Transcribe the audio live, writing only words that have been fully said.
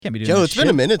Can't be doing Joe, that it's been a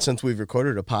shit. minute since we've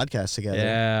recorded a podcast together.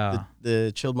 Yeah.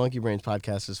 The Chilled Monkey Brains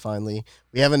podcast is finally,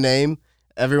 we have a name.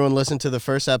 Everyone listened to the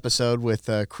first episode with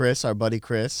Chris, our buddy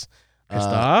Chris.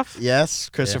 Christoph? Yes,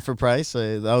 Christopher Price.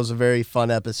 That was a very fun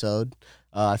episode.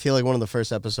 I feel like one of the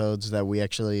first episodes that we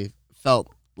actually felt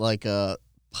like a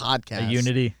podcast. A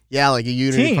unity. Yeah, like a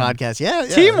unity Team. podcast. Yeah.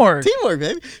 Teamwork. Teamwork,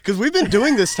 baby. Because we've been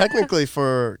doing this technically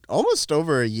for almost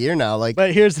over a year now. Like,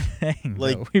 But here's the thing.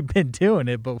 Like- Like, we've been doing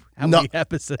it, but how No, many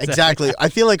episodes? exactly. I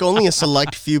feel like only a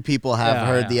select few people have Yeah,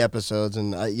 heard yeah. the episodes,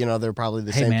 and they're probably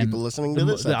the Hey, same man, people listening to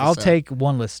this. I'll episode. take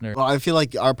one listener. Well, I feel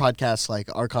like our podcasts, like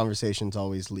our conversations,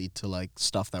 always lead to like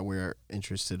stuff that we're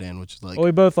interested in, which is like Well,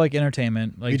 we both like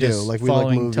entertainment. Like We do. just Like, we like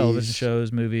following movies. television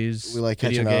shows, movies, we like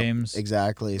video catching games. up.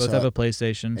 Exactly. Both So have a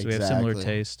PlayStation, so we have similar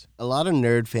Exactly. taste. a lot of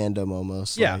nerd fandom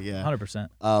almost. Yeah, like, yeah. 100%.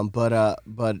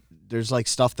 But there's like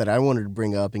stuff that I wanted to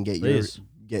bring up and Please.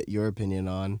 get your opinion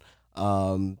on.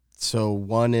 So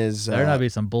one is Better not be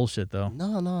some bullshit though.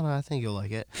 No, I think you'll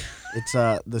like it. It's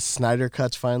the Snyder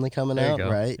Cut's finally coming There you out, go.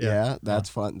 right? Yeah. That's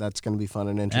fun. That's gonna be fun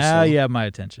and interesting. You have my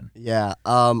attention. Yeah.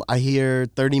 I hear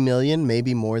 30 million,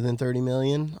 maybe more than 30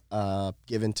 million,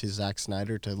 given to Zack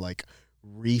Snyder to like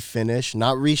refinish,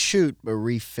 not reshoot, but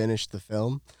refinish the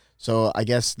film. So I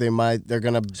guess they're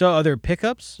gonna. So are there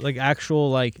pickups? Like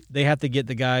actual, like they have to get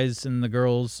the guys and the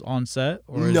girls on set?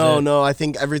 Or is No, it- no. I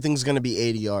think everything's gonna be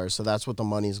ADR. So that's what the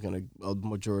money's gonna. A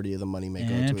majority of the money may go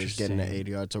to is getting an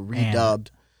Interesting. ADR. It's a Man. redubbed.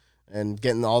 And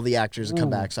getting all the actors to come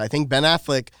Ooh. back. So I think Ben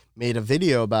Affleck made a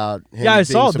video about him. Yeah, I being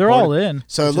saw it. They're all supported. in.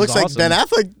 So it which looks is like awesome. Ben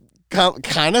Affleck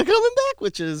kind of coming back,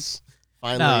 which is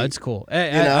finally. No, it's cool.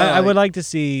 I like- would like to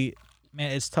see.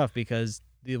 Man, it's tough because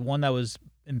the one that was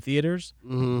in theaters.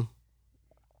 Mhm.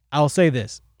 I'll say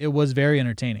this: it was very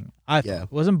entertaining. Yeah.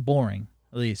 It wasn't boring.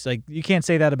 At least, like you can't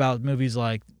say that about movies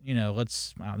like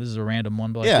this is a random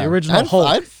one, but like Yeah, the original I had- Hulk,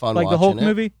 I had fun like the Hulk watching it.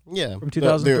 movie. Yeah, From The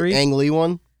 2003? Ang Lee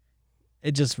one.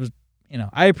 It just was.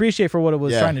 I appreciate for what it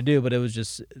was Yeah. trying to do, but it was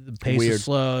just the pace Weird. was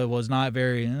slow. It was not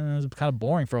very. It was kind of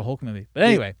boring for a Hulk movie. But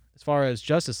anyway, as far as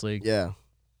Justice League, Yeah,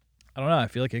 I don't know. I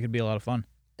feel like it could be a lot of fun.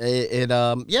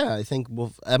 yeah. I think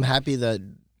I'm happy that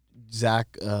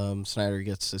Zack Snyder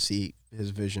gets to see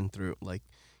his vision through, like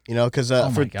because Oh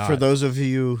my for God. those of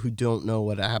you who don't know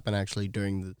what happened actually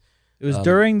during the. It was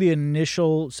during the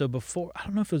initial. So before, I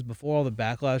don't know if it was before all the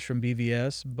backlash from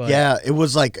BVS, but Yeah, it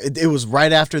was like it was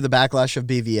right after the backlash of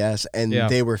BVS, and Yeah.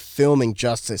 they were filming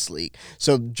Justice League.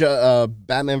 So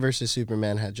Batman versus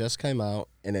Superman had just come out,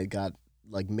 and it got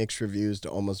like mixed reviews to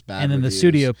almost bad. and then the reviews.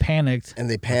 studio panicked. and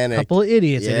they A panicked. couple of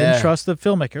idiots. They Yeah. didn't trust the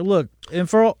filmmaker. Look, and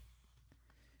for all,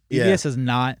 Yeah. BVS is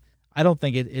not. I don't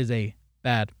think it is a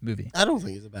bad movie. I don't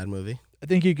think it's a bad movie. I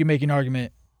think you can make an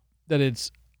argument that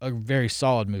it's a very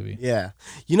solid movie. Yeah,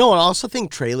 I also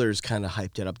think trailers kind of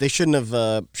hyped it up. They shouldn't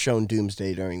have shown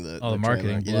Doomsday during the. Oh, the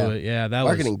marketing trailer. blew it. Yeah, that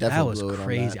Marketing was definitely that blew was it on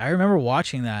crazy. that. I remember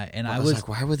watching that, and I I was was like,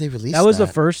 why would they release that was the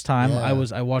first time Yeah.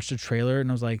 I watched a trailer, and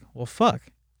I was like, well, fuck.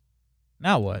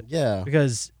 Now what? Yeah,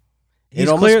 Because It he's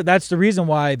almost- clear. That's the reason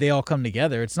why they all come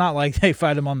together. It's not like they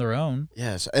fight him on their own.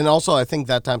 yes, and also I think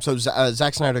that time, so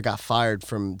Zack Snyder got fired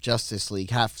from Justice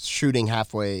League, shooting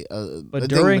halfway. I But think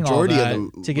during all majority that,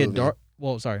 of the to get movie- dark.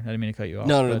 Well, sorry, I didn't mean to cut you off.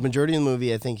 No, the but- majority of the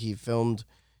movie, I think he filmed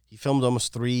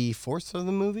almost 3/4 of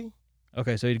the movie.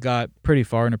 Okay, so he got pretty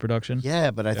far into production.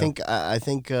 Yeah, but I Yeah.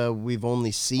 think we've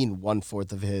only seen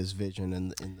 1/4 of his vision in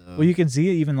the. Well, you can see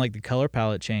even like the color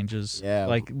palette changes. Yeah.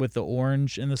 Like with the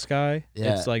orange in the sky.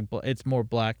 Yeah. It's like it's more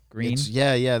black green.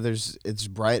 It's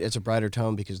bright. It's a brighter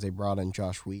tone because they brought in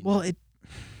Josh Whedon. Well,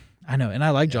 I know, and I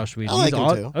like Josh Whedon. I like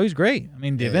he's him too. Oh, he's great. I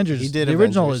mean, the Yeah, Avengers. He did the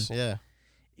original Avengers, is, yeah.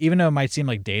 even though it might seem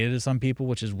like dated to some people,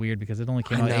 which is weird because it only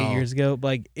came I out 8 know. years ago. But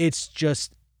like, it's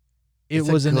just. It It's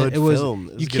a wasn't. good It was. film.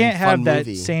 It was You a good, can't have fun that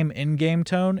movie. same in-game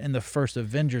tone in the first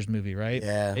Avengers movie, right?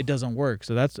 Yeah. It doesn't work.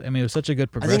 So that's. I mean, it was such a good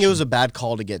I progression. think it was a bad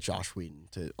call to get Josh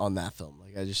Whedon on that film.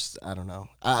 Like I don't know.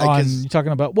 You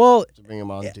talking about? Well, To bring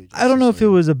him on. To I don't know if Justice it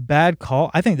League. was a bad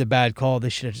call. I think the bad call, they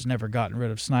should have just never gotten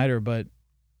rid of Snyder. But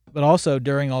also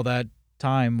during all that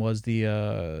time was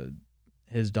the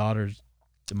his daughter's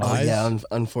demise. Oh yeah,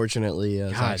 unfortunately,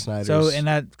 Zack God. Snyder's So and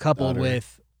that coupled daughter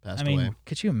with, passed I mean, away.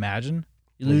 could you imagine?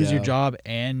 You lose your Yeah. job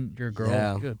and your girl.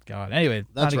 Yeah. Good God. Anyway, not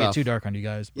That's to rough. get too dark on you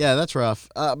guys. Yeah, that's rough.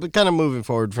 But kind of moving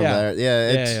forward from Yeah. there. Yeah,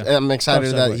 it's, Yeah. I'm excited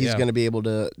Tough that segue, he's yeah. going to be able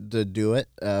to do it,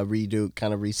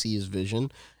 re-see his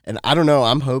vision. And I don't know.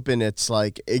 I'm hoping it's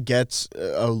like it gets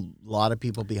a lot of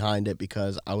people behind it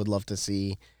because I would love to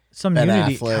see. Some Ben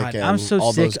unity. Affleck God, and I'm so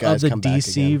all those sick guys of the come back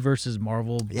DC again. versus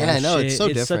Marvel. Yeah, I know, it's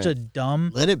bullshit. so It's such a different.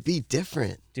 dumb Let it be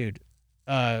different. dude.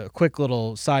 Quick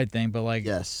little side thing, but like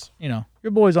Yes.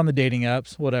 your boys on the dating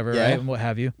apps, whatever, Yeah. right, and what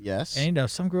have you. Yes. And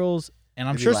some girls, And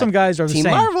I'm Maybe sure like some guys are the Team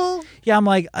same. Marvel. Yeah, I'm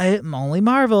like, I'm only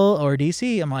Marvel or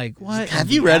DC. I'm like, what?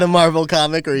 Have you read a Marvel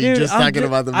comic, or are you Dude, just talking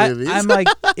about the movies? I'm like,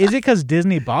 is it because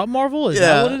Disney bought Marvel? Is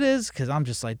that Yeah. what it is? Because I'm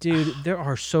just like, dude, there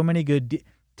are so many good.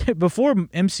 Before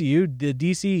MCU, the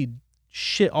DC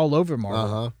shit all over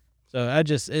Marvel. So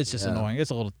it's just annoying.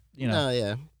 It's a little, No,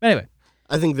 yeah. Anyway,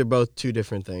 I think they're both two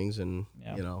different things, and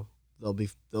Yeah.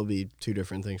 they'll be two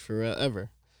different things forever.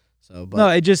 So, but no,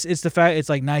 it's the fact it's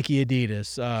like Nike,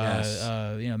 Adidas,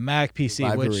 Yes. Mac, PC,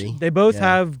 Rivalry. which they both Yeah.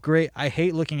 have great. I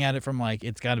hate looking at it from like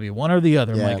it's got to be one or the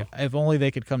other. Yeah. I'm like, if only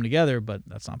they could come together, but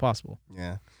that's not possible.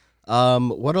 yeah.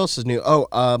 What else is new?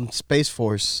 Space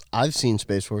Force. I've seen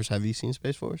Space Force. Have you seen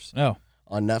Space Force No,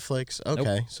 on Netflix?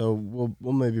 Okay, so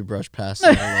we'll maybe brush past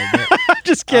that a little bit.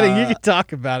 just kidding. You can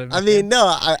talk about it. I mean, no,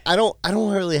 I don't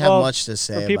really have Well, much to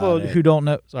say for people about it. who don't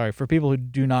know, for people who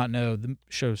do not know the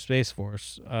show Space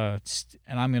Force, and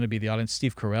I'm going to be the audience.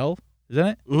 Steve Carell, isn't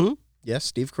it? Mm-hmm. Yes,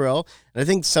 Steve Carell, and I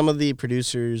think some of the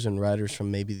producers and writers from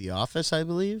maybe The Office, I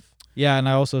believe. Yeah, and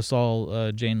I also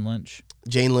saw Jane Lynch.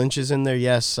 Jane Lynch is in there.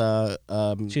 Yes.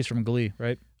 She's from Glee,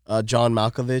 right? John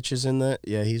Malkovich is in that.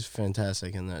 Yeah, he's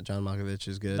fantastic in that. John Malkovich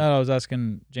is good. No, I was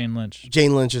asking Jane Lynch.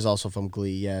 Jane Lynch is also from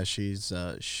Glee. Yeah, she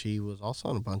was also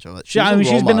on a bunch of it.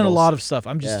 She's been in a lot of stuff.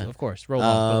 I'm just, Yeah. of course, roll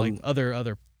on, but like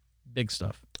other big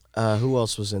stuff. Who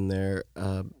else was in there?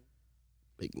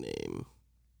 Big name.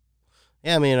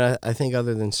 Yeah, I mean, I think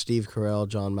other than Steve Carell,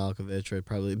 John Malkovich, I'd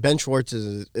probably Ben Schwartz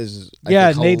is I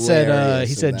think Nate said hilarious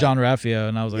he in said that. John Raffio,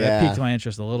 and I was like, that Yeah. piqued my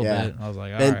interest a little Yeah. bit. I was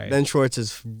like, all right. Ben Schwartz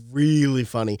is really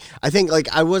funny. I think like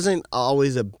I wasn't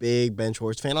always a big Ben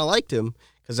Schwartz fan. I liked him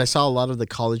because I saw a lot of the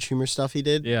College Humor stuff he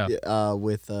did. Yeah.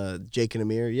 With Jake and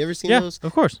Amir. You ever seen Yeah, those?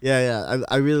 of course. Yeah.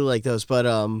 I really like those. But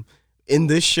in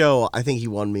this show, I think he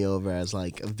won me over as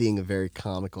like of being a very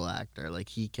comical actor. Like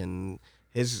he can.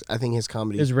 I think his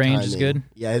comedy. His range is timing- good?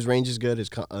 Yeah, his range is good. His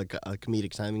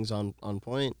comedic timing's on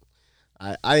point.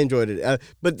 I enjoyed it,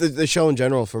 but the show in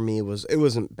general for me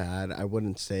wasn't bad. I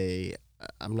wouldn't say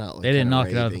I'm not. Like, They didn't kinda knock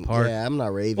it out of the raving. park. Yeah, I'm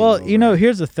not raving. Well, over it.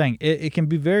 here's the thing. It can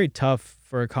be very tough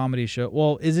for a comedy show.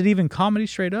 Well, is it even comedy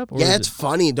straight up? Or Yeah, is it's it,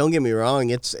 funny. Don't get me wrong.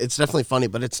 It's definitely funny,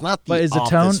 but it's not the But is the Office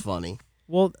tone- funny.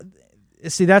 well,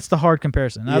 see, that's the hard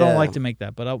comparison. I don't Yeah. like to make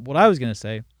that. But what I was going to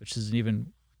say, which is an even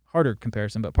harder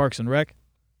comparison, but Parks and Rec,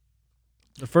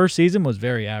 the first season was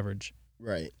very average.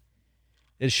 Right.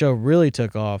 This show really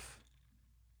took off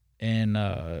in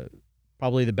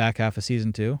probably the back half of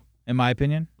season 2, in my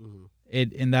opinion. Mhm.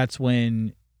 And that's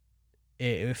when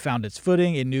it found its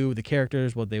footing. It knew the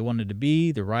characters, what they wanted to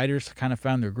be. The writers kind of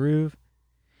found their groove,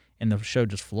 and the show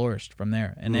just flourished from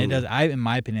there. And it does. In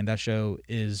my opinion, that show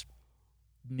is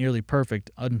nearly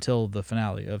perfect until the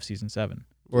finale of season 7.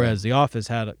 Whereas The Office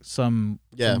had some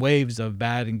waves of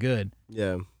bad and good.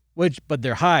 Yeah. But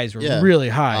their highs were Yeah. really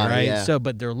high, right? Yeah. So,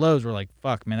 but their lows were like,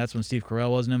 fuck, man. That's when Steve Carell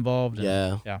wasn't involved.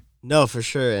 And Yeah. No, for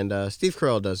sure. And Steve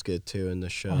Carell does good too in the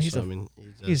show. Oh, he's so a- I mean,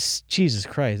 He's Jesus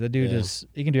Christ. That dude Yeah.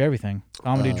 he can do everything.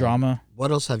 Comedy, drama.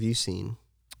 What else have you seen?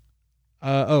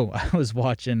 I was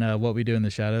watching What We Do in the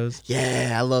Shadows.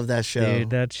 Yeah, I love that show. Dude,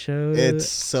 that show. It's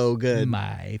so good.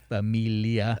 My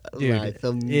Familia. Dude, My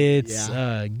Familia. it's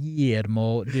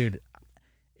Guillermo. Dude,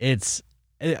 it's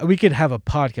we could have a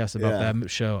podcast about that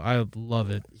show. I love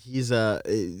it. He's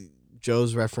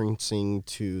Joe's referencing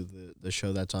to the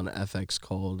show that's on FX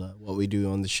called What We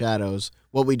Do in the Shadows,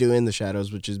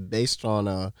 which is based on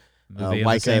a Movie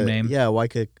of the same name. Yeah,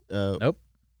 Waika. Nope.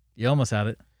 You almost had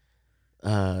it. He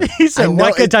He said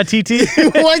Waika Tatiti.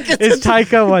 It's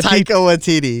Taika Waititi.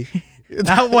 Taika Waititi.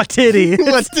 Not Watiti.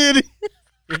 Waititi.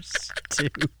 You're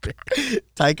stupid.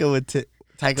 Taika Waititi.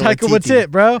 Taika Waititi,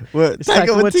 bro. What? It's Taika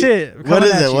Waititi. What Coming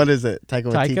is at it? you. What is it?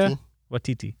 Taika Taika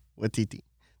Waititi. Waititi. Waititi.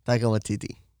 Taika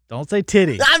Waititi. Don't say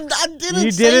titty. I didn't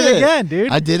You say did it again, dude.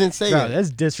 I didn't say Bro, it. that's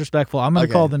disrespectful. I'm gonna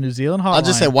Okay. call the New Zealand hotline. I'll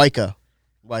just say Waika.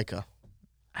 Waika.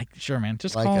 Sure, man.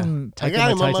 Just Waika. call him I Taika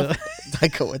got him on Waititi. my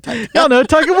Taika Waititi. Y'all know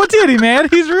Taika Waititi, man.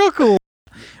 He's real cool.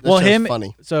 That Well, show's him-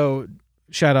 funny. So,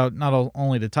 shout out not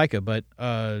only to Taika, but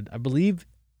I believe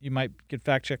you might could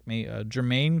fact check me.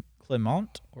 Jermaine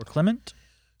Clement.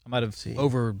 I might have See.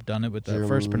 overdone it with the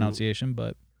first Jerm- pronunciation,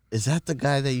 but Is that the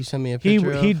guy that you sent me a he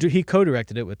picture of? he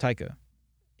co-directed it with Taika.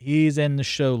 He's in the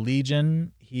show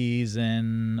Legion. He's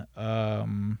in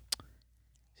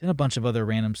a bunch of other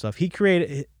random stuff. He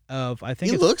created I think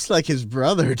He it's, looks like his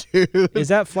brother, dude. is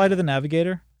that Flight of the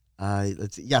Navigator?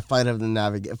 Let's see. Yeah, Flight of the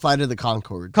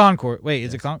Conchords. Concord. Wait,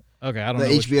 is it Yes. Con? Okay, I don't The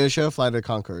know. which- HBO show, Flight of the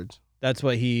Conchords. That's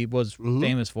what he was Mhm.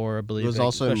 famous for, I believe. He was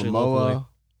also in especially locally. Momoa.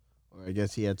 Or I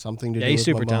guess he had something to Yeah, do he's with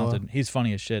super Momoa. talented. He's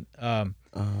funny as shit. Um,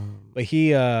 But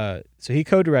he so he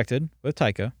co-directed with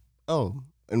Taika. oh,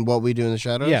 And What We Do in the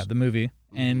Shadows? Yeah, the movie.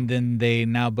 And then they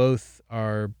now both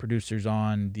are producers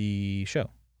on the show.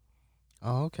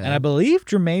 Oh, okay. And I believe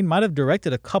Jermaine might have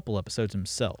directed a couple episodes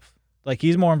himself. Like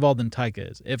he's more involved than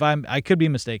Taika is. I could be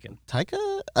mistaken. Taika?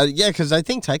 Yeah, because I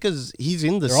think he's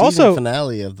in the They're season also-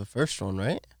 finale of the first one,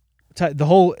 right? The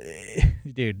whole,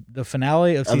 dude, the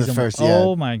finale of Of the season first, one. yeah.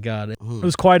 Oh my god, it Mhm.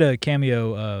 was quite a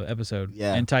cameo episode.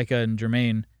 Yeah. And Taika and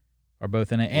Jermaine are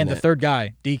both in it, and In the it. third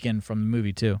guy, Deacon from the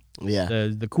movie too, Yeah.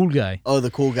 the cool guy. Oh,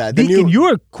 the cool guy. The Deacon, new...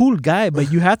 you're a cool guy,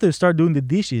 but you have to start doing the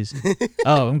dishes.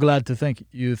 Oh, I'm glad to think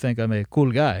you think I'm a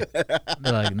cool guy.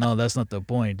 They're like, no, that's not the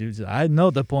point, dude. I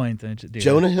know the point. And dude,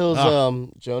 Jonah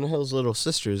Hill's little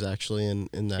sister is actually in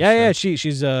that yeah, show.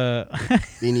 she's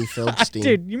Beanie Feldstein.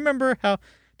 dude. You remember how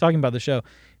talking about the show?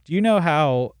 Do you know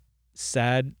how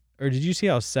sad, or did you see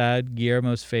how sad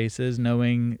Guillermo's face is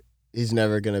knowing? He's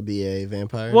never going to be a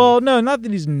vampire? Well, no, not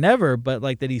that he's never, but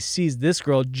like that he sees this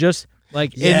girl just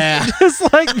like Yeah. just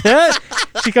like that.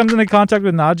 She comes into contact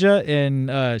with Nadja,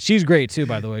 and she's great too.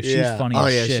 By the way, she's funny. Oh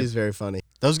as yeah, shit. she's very funny.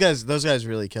 Those guys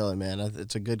really kill it, man.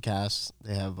 It's a good cast.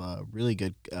 They have really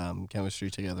good chemistry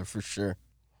together for sure.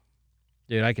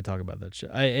 Dude, I could talk about that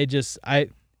shit.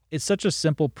 It's such a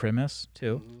simple premise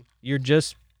too. Mm-hmm. You're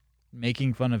just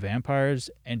making fun of vampires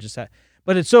and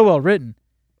but it's so well written.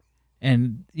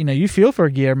 And you feel for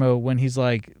Guillermo when he's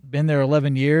like been there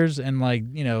 11 years and like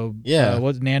Yeah.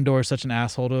 what Nandor is such an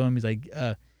asshole to him. He's like,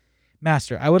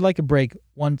 Master, I would like a break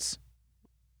once.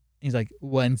 He's like,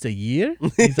 once a year?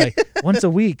 He's like, once a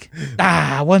week.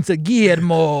 Once a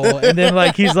Guillermo. And then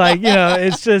like he's like,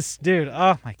 it's just, dude,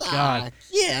 oh my god.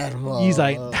 Yeah. He's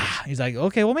like,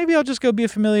 okay, well maybe I'll just go be a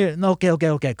familiar. No,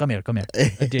 okay, come here. Dude,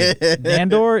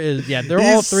 Nandor is, they're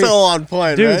all He's three. so on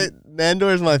point, Dude. right?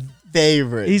 Nandor's my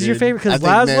favorite. He's your dude. favorite because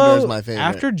I think Nandor's Laszlo, my favorite.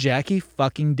 after Jackie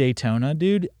fucking Daytona,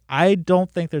 dude, I don't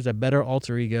think there's a better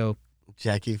alter ego.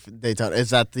 Jackie Daytona.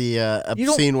 Is that the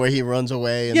scene where he runs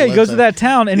away? And Yeah, he lives goes to on- that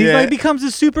town and he Yeah. like becomes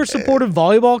a super supportive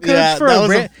volleyball coach Yeah, for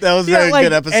that was a very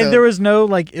good episode. And there was no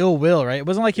like ill will, right? It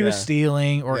wasn't like he was Yeah.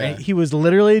 stealing or Yeah. he was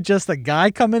literally just a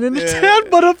guy coming into Yeah. town,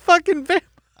 but a fucking vampire.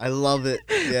 I love it.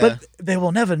 Yeah. But they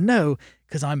will never know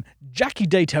because I'm Jackie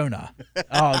Daytona.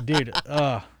 Oh, dude.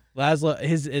 Laszlo,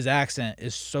 his accent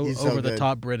is so He's so over the good.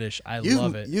 top British. I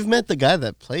love it. You've met the guy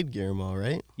that played Guillermo,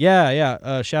 right?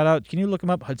 Yeah. Shout out. Can you look him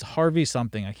up? It's Harvey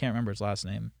something. I can't remember his last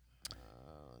name.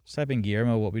 Just type in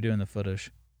Guillermo, what we do in the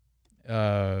footage.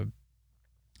 But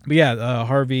yeah,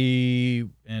 Harvey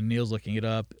and Neil's looking it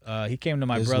up. He came to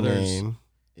my His brother's. name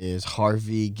is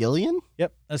Harvey Gillian.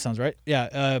 Yep, that sounds right.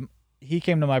 Yeah, he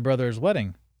came to my brother's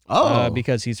wedding. Oh,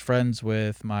 Because he's friends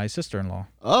with my sister-in-law.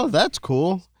 oh, that's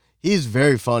cool. He's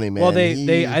very funny, man. Well,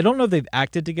 they I don't know if they've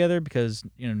acted together because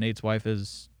Nate's wife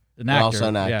is an actor. also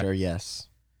an Yeah. actor. Yes.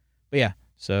 But yeah,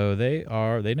 so they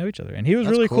know each other, and he was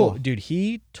That's really cool, cool. dude.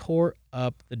 He tore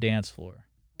up the dance floor.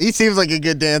 He seems like a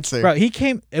good dancer. Bro, he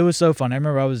came. It was so fun. I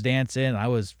remember I was dancing. I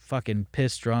was fucking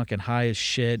pissed drunk and high as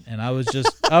shit, and I was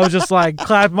just like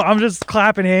clap. I'm just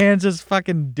clapping hands, just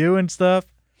fucking doing stuff.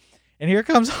 And here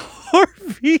comes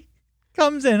Harvey,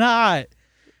 comes in hot.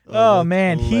 Oh that's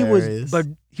man, hilarious.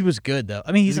 he was good though.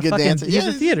 I mean, he's a good fucking dancer. he's Yeah,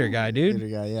 a theater guy, dude.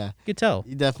 Theater guy, yeah. You could tell.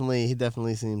 He definitely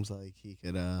seems like he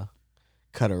could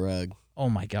cut a rug. Oh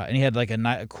my god, and he had like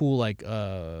a cool like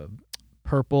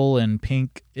purple and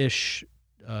pink-ish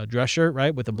dress shirt,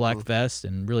 right, with a black vest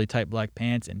and really tight black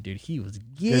pants. And dude, he was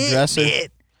Good dresser.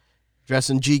 it.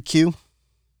 Dressing GQ.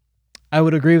 I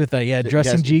would agree with that. Yeah,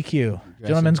 dressing Yes. GQ,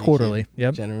 Gentlemen's GQ. Quarterly.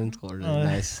 Yep, Gentleman's Quarterly. Oh,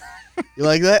 Nice. You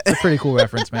like that? pretty cool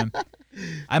reference, man.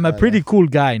 I'm a pretty cool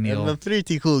guy, Neil. I'm a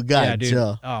pretty cool guy, Yeah, dude.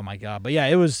 Joe. Oh my god, but yeah,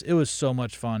 it was so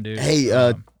much fun, dude.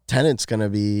 Hey, Tenet's gonna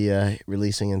be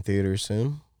releasing in theaters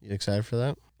soon. You excited for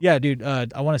that? Yeah, dude.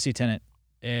 I want to see Tenet.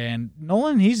 And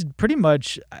Nolan, he's pretty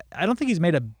much. I don't think he's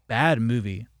made a bad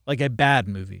movie, like a bad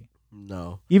movie.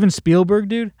 No. Even Spielberg,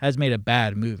 dude, has made a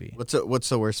bad movie. What's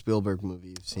the worst Spielberg movie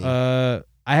you've seen? I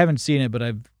haven't seen it, but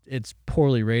it's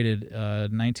poorly rated.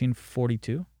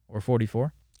 1942 or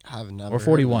 44 I've never or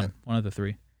 41, one of the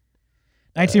three.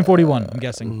 1941, I'm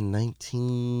guessing.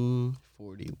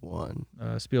 1941.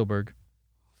 Spielberg.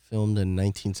 Filmed in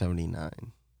 1979.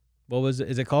 What was it?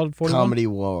 Is it called 41? Comedy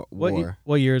war.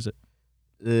 What year is it?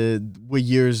 What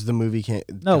years the movie came?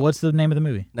 No, what's the name of the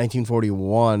movie?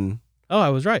 1941. Oh, I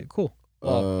was right. Cool.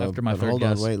 Well, after my but third hold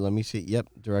guess. on, wait, let me see. Yep,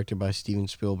 directed by Steven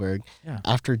Spielberg. Yeah.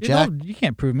 After You Jack. know, you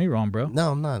can't prove me wrong, bro.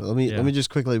 No, I'm not. Let me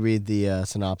just quickly read the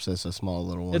synopsis. A small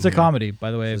little one. It's a here. comedy, by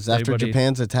the way. It if says, after anybody-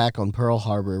 Japan's attack on Pearl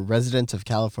Harbor, residents of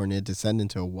California descend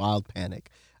into a wild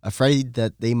panic. Afraid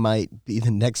that they might be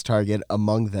the next target,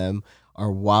 among them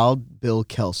are Wild Bill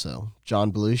Kelso,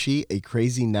 John Belushi, a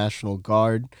crazy National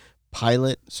Guard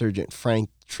pilot, Sergeant Frank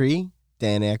Tree,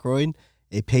 Dan Aykroyd,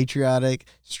 a patriotic,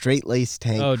 straight-laced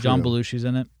tank Oh, John crew. Belushi's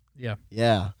in it. Yeah.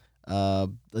 Yeah.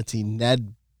 Let's see,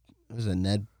 Ned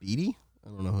Beatty? I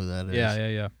don't know who that is.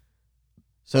 Yeah.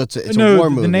 So it's a no, war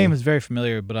movie. the name is very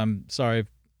familiar, but I'm sorry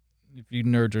if you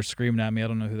nerds are screaming at me. I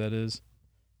don't know who that is.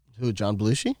 Who, John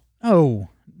Belushi? Oh,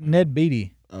 Ned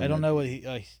Beatty. Oh, I don't Ned know what he.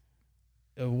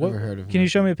 What? Never heard of him. Can you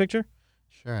show me a picture,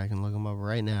 Sure, I can look him up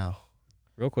right now.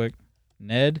 real quick?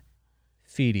 Ned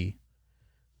Beatty.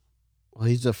 Well,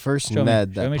 he's the first Show Ned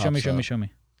me. that pops Show up.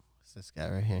 me. It's this guy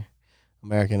right here.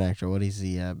 American actor. What has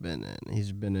he been in?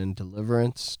 He's been in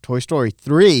Deliverance, Toy Story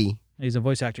 3. He's a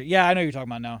voice actor. Yeah, I know who you're talking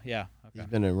about now. Yeah. He's Okay.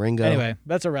 been in Ringo. Anyway,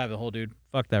 that's a rabbit hole, dude.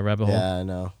 Fuck that rabbit hole. Yeah, I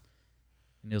know.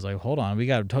 And he was like, "Hold on, we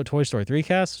got a Toy Story 3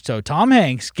 cast." So Tom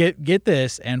Hanks, get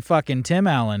this, and fucking Tim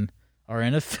Allen are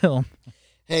in a film.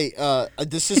 Hey,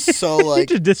 this is so You like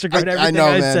just disregard I everything know,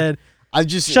 I man. said. I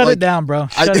just Shut like, it down, bro.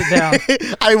 Shut it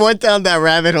down. I went down that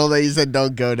rabbit hole that you said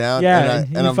don't go down. Yeah,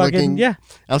 and I'm fucking, looking. yeah,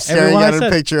 I'm staring Everyone at I a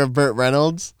said. picture of Burt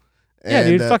Reynolds. yeah,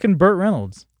 dude. Fucking Burt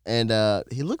Reynolds. And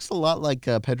he looks a lot like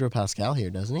Pedro Pascal here,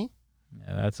 doesn't he?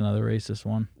 Yeah, that's another racist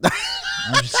one.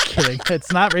 I'm just kidding.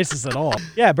 It's not racist at all.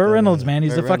 Yeah, Burt Reynolds, man.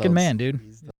 He's Burt the fucking Reynolds. man, dude.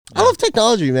 I love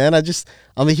technology, man.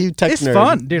 I'm a huge tech It's nerd.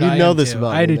 fun, dude. You I know am this too.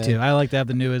 about I me, do man. too. I like to have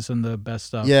the newest and the best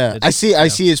stuff. Yeah, It's- I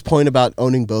see his point about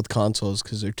owning both consoles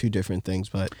because they're two different things.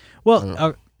 But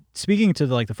Well, speaking to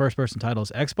the first person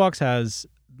titles, Xbox has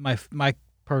my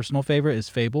personal favorite is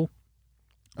Fable.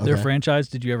 Their Okay. franchise.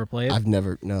 Did you ever play it? I've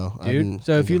never no. I Dude. didn't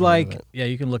So if think you I've heard of like, it. yeah,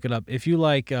 you can look it up. If you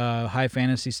like high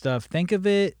fantasy stuff, think of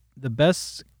it. The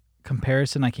best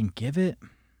comparison I can give it.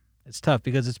 It's tough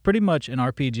because it's pretty much an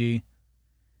RPG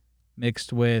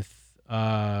mixed with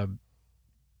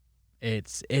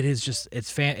it's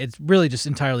really just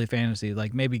entirely fantasy,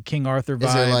 like maybe King Arthur vibes.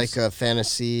 Is it like a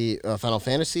fantasy, Final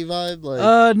Fantasy vibe?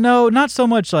 Like No, not so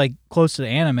much like close to the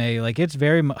anime. Like it's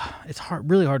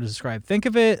really hard to describe. Think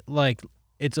of it like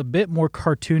it's a bit more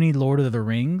cartoony Lord of the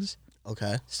Rings.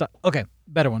 okay, Okay,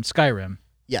 better one, Skyrim.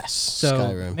 yes, So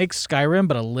Skyrim. make Skyrim,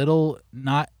 but a little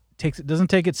doesn't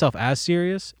take itself as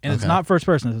serious, and it's Okay. not first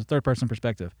person; it's a third person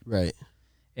perspective. Right.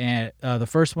 And the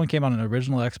first one came out on an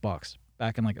original Xbox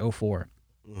back in like 04.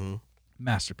 Mm-hmm.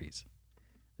 Masterpiece.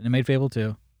 Then they made Fable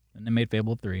 2, and they made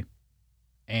Fable 3.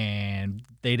 And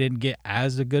they didn't get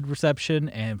as a good reception,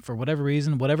 and for whatever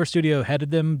reason, whatever studio headed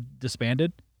them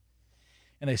disbanded,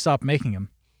 and they stopped making them.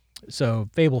 So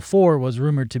Fable 4 was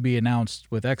rumored to be announced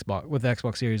with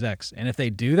Xbox Series X. And if they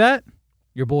do that,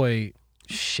 your boy,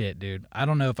 shit, dude. I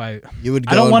don't know if You would.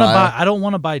 Go I don't want to I don't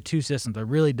want to buy two systems. I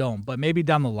really don't. But maybe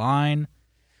down the line,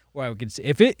 where I could see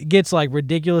if it gets like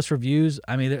ridiculous reviews.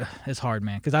 I mean, it's hard,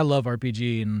 man, because I love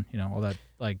RPG and all that.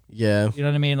 Like, Yeah. you know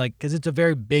what I mean? Like, because it's a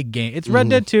very big game. It's Red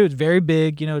Dead 2. It's very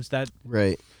big. It's that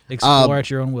Right. explore at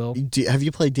your own will. Have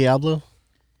you played Diablo?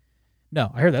 No,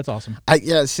 I heard that's awesome.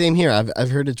 Yeah, same here.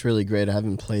 I've heard it's really great. I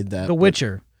haven't played that. The but-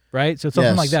 Witcher, right? So it's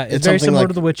something Yes, like that. It's it's very something similar like-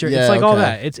 to The Witcher. yeah, It's like all okay.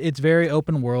 that. It's very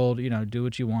open world. Do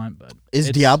what you want. But Is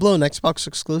it's- Diablo an Xbox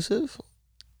exclusive?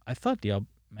 I thought Diablo.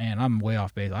 Man, I'm way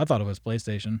off base. I thought it was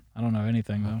PlayStation. I don't know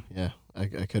anything though. Yeah, I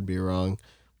could be wrong.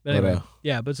 But anyway, But,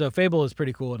 yeah. But so Fable is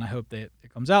pretty cool, and I hope that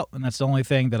it comes out. And that's the only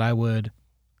thing that I would.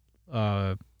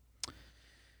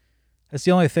 That's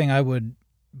the only thing I would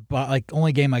buy. Like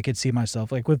only game I could see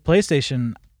myself like with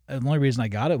PlayStation. The only reason I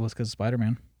got it was because of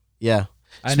Spider-Man. Yeah.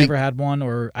 I Speak- never had one,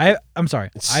 or I'm sorry,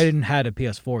 It's- I didn't had a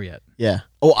PS4 yet. Yeah.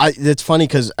 Oh, it's funny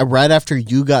because right after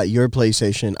you got your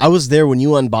PlayStation, I was there when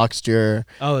you unboxed your.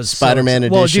 Oh, it was Spider-Man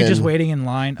Well, dude, just edition. waiting in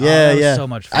line. Yeah, that was yeah. so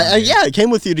much fun. dude. Yeah, I came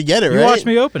with you to get it. You right? watched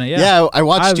me open it. Yeah. Yeah, I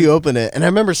watched I- you open it, and I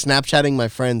remember Snapchatting my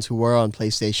friends who were on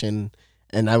PlayStation,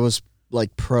 and I was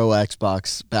like pro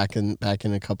Xbox back in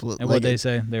a couple of. And like, what they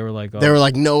say, they were like, oh, They were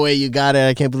like, "No way, you got it!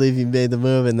 I can't believe you made the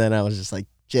move." And then I was just like,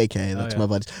 "JK, that's yeah. my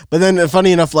buddies." But then,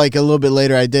 funny enough, like a little bit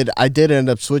later, I did end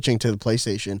up switching to the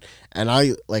PlayStation, and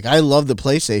I love the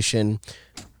PlayStation,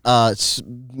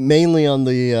 mainly on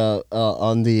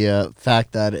the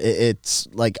fact that it's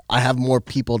like I have more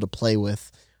people to play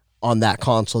with on that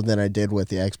console than I did with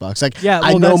the Xbox. Like, Yeah,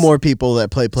 I well, know that's- more people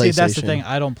that play PlayStation. See, that's the thing.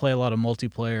 I don't play a lot of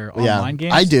multiplayer Yeah, online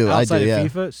games. I do, outside yeah.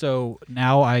 of FIFA. So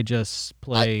now I just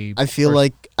play. I feel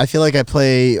like I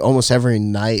play almost every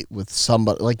night with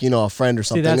somebody, like a friend or See,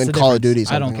 something, that's in the Call of difference.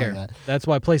 Duty. I don't something care. like that. That's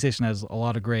why PlayStation has a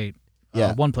lot of great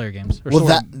Yeah. one-player games. Or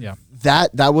Well, yeah.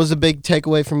 That was a big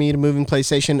takeaway for me to moving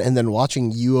PlayStation, and then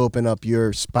watching you open up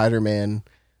your Spider-Man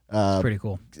It's pretty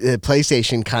cool.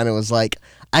 PlayStation kind of was like,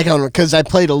 I don't, because I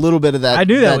played a little bit of that. I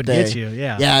knew that would day. get you.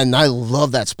 Yeah. Yeah, and I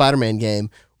love that Spider-Man game,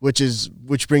 which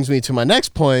brings me to my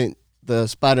next point, the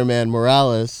Spider-Man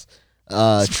Morales.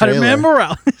 Spider-Man trailer.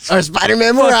 Morales. Or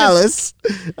Spider-Man Morales.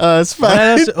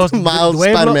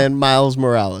 Spider-Man Miles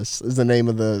Morales is the name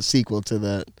of the sequel to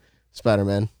that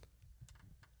Spider-Man.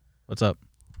 What's up?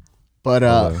 But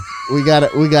we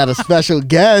got a special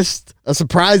guest, a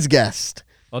surprise guest.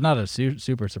 Well, not a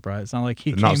super surprise. It's not like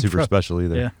he Not came super from, special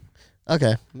either. Yeah.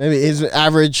 Okay, maybe he's an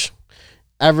average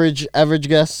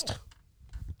guest,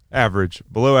 Average,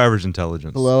 below average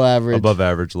intelligence, below average, above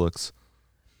average looks.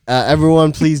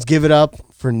 Everyone, please give it up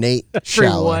for Nate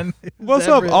Schaller. Everyone. What's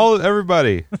up,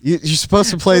 everybody? You're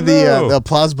supposed to play Hello. the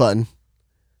applause button.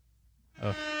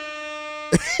 Oh.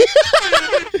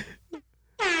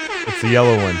 It's the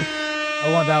yellow one.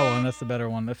 I want that one. That's the better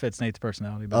one. That fits Nate's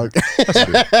personality better.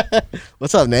 Okay.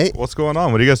 What's up, Nate? What's going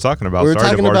on? What are you guys talking about? We were Sorry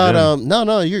talking to barge about in.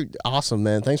 no, you're awesome,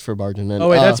 man. Thanks for barging in. Oh,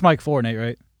 wait, that's Mike 4, Nate,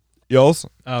 right? Yells.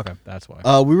 Oh, okay, that's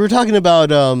why. We were talking about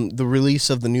the release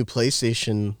of the new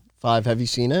PlayStation 5. Have you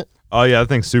seen it? Oh yeah, that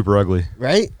thing's super ugly.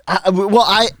 Right?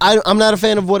 I'm not a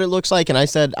fan of what it looks like, and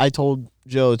I told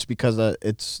Joe it's because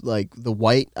it's like the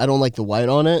white. I don't like the white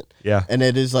on it, Yeah. and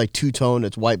it is like two-tone.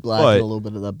 It's white, black, But- and a little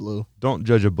bit of that blue. Don't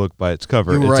judge a book by its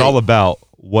cover. You're It's right. all about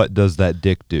what does that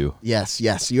dick do. Yes,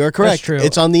 you are correct. true.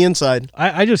 It's on the inside.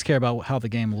 I just care about how the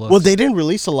game looks. Well, they didn't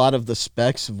release a lot of the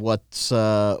specs of what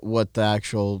the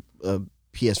actual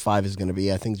PS5 is going to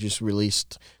be. I think just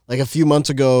released like a few months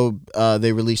ago.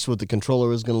 They released what the controller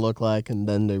was going to look like, and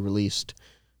then they released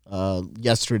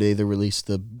yesterday. They released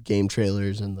the game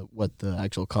trailers and what the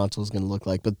actual console is going to look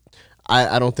like. But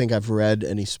I don't think I've read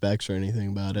any specs or anything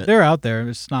about it. They're out there.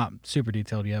 It's not super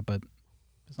detailed yet, but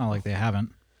it's not like they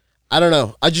haven't. I don't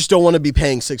know. I just don't want to be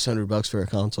paying $600 for a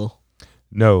console.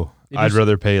 No, If I'd you-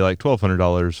 rather pay like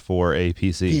 $1,200 for a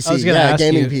PC. I was PC, gonna yeah, ask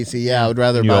gaming you- PC. Yeah, I would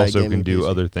rather You buy a also gaming can do PC.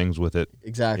 other things with it.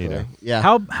 Exactly. you know. Yeah.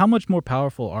 How much more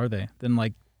powerful are they than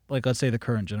like let's say the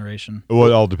current generation? Well,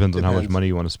 it all depends on how much Depends. money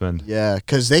you want to spend. Yeah,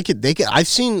 because they could. I've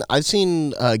seen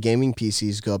gaming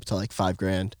PCs go up to like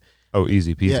 $5,000. Oh,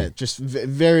 easy peasy. Yeah, just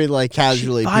very like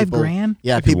casually. people, $5,000?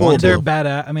 Yeah, If you people. want They're to. bad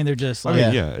at. I mean, they're just I like.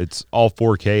 mean, yeah, it's all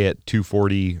 4K at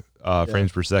 240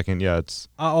 frames per second. Yeah, it's.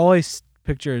 I always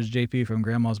picture as JP from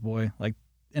Grandma's Boy, like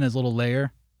in his little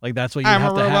lair. Like that's what you I'm a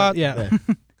have to robot. have. Yeah.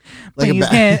 Like a Please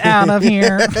ba- get out of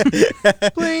here.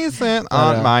 Please sit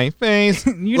on on my face.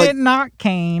 You Like- did not,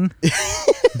 Kane.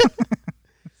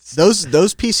 those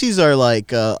PCs are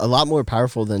like a lot more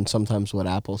powerful than sometimes what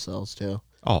Apple sells too.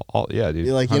 Oh, yeah, dude.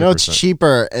 You're like, it's 100%.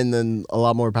 cheaper and then a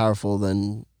lot more powerful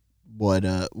than what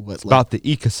It's like about the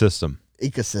ecosystem.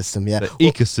 ecosystem. Yeah, The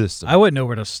ecosystem. I wouldn't know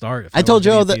where to start. If I told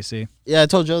wanted Joe to that- get a PC. yeah. I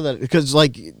told Joe that because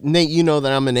like Nate, you know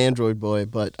that I'm an Android boy,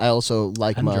 but I also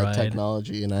like my Android.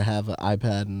 technology and I have an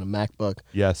iPad and a MacBook.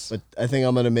 Yes. But I think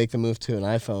I'm gonna make the move to an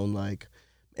iPhone. Like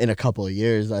in a couple of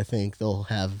years, I think they'll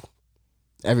have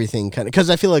everything kind of. Because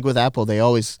I feel like with Apple, they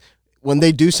always when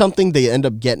they do something, they end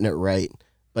up getting it right,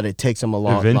 but it takes them a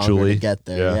longer Eventually, to get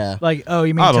there. yeah. Yeah. Like, oh,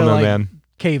 you mean I don't to know, like man.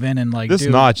 cave in and like This do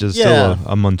notch is Yeah.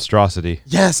 still a monstrosity.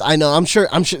 Yes, I know. I'm sure.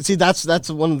 See, that's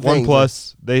one of the things.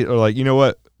 OnePlus, they are like, you know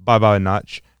what? Bye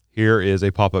notch. Here is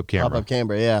a pop-up camera. Pop-up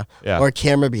camera, yeah. Yeah. Or a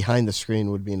camera behind the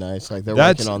screen would be nice. Like they're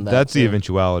That's working on that. that's the too.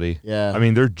 eventuality. Yeah. I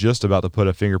mean, they're just about to put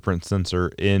a fingerprint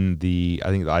sensor in I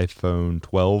think the iPhone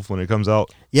 12 when it comes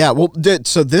out. Yeah, well,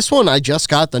 so this one I just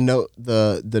got the Note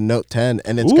the Note 10,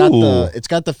 and it's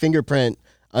got the fingerprint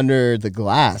under the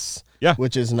glass. Yeah.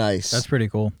 which is nice. That's pretty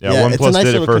cool. Yeah, Yeah, it's a OnePlus nice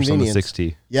did it little first convenience. on the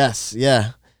 6T. Yes,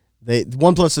 yeah.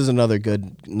 OnePlus is another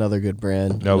good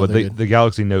brand. No, but Another good- the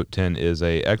Galaxy Note 10 is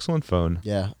a excellent phone.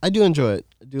 yeah, I do enjoy it.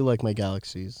 I do like my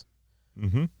Galaxies.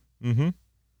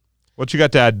 What you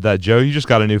got to add to that, Joe? You just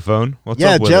got a new phone. What's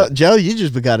Yeah, up with it? Joe, you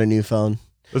just got a new phone.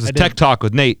 This is I Tech did. Talk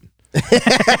with Nate.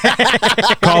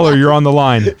 Caller, you're on the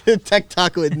line. Tech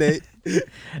Talk with Nate.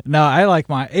 No, I like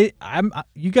my.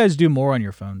 You guys do more on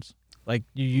your phones. Like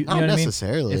you know Not what I mean?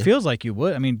 necessarily. It feels like you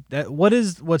would. I mean,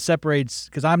 what separates?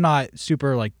 Because I'm not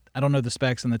super like I don't know the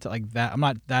specs and like that. I'm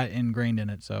not that ingrained in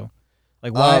it. So,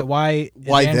 like why why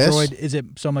this? Android is it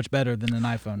so much better than an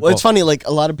iPhone? Well, it's funny. Like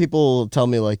a lot of people tell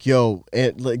me, like, "Yo,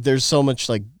 like there's so much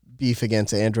like beef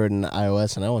against Android and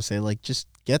iOS," and I want to say, like, just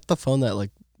get the phone that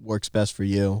like works best for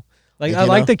you. like like, I you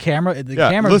like know? the camera. The Yeah,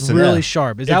 camera's listen, really yeah.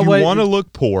 sharp. Is If that you what? want to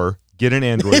look poor, get an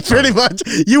Android phone. Pretty much,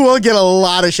 you will get a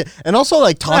lot of shit, and also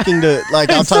like talking to like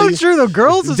I'll it's tell so you, true though.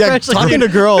 Girls, Yeah, especially talking to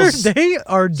girls. they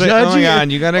are Say, oh my judgy.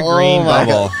 God, you got a Oh green my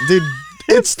bubble. God. Dude.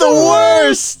 It's the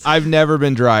worst. I've never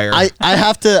been drier. I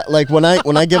have to like when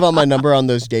I give out my number on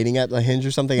those dating apps, like Hinge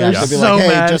or something. I have They're to be so like, hey,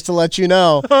 mad. just to let you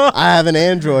know, I have an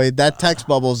Android. That text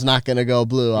bubble's not gonna go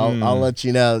blue. I'll let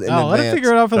you know in Oh, let them advance.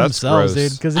 figure it out for That's themselves, gross.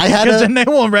 dude. Because I had a- then they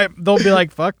won't. They'll be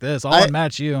like, "Fuck this! I'll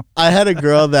unmatch you." I had a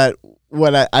girl that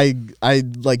when I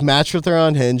like matched with her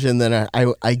on Hinge, and then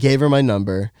I gave her my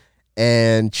number,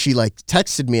 and she like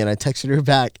texted me, and I texted her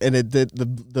back, and it did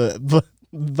the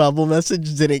bubble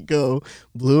message didn't go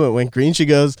blue, it went green. She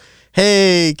goes,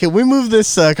 "Hey, can we move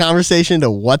this conversation to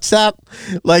WhatsApp?"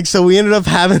 Like, so we ended up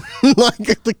having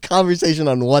like the conversation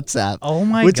on WhatsApp. Oh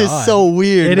my which god, is so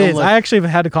weird. It And I'm is. like, I actually have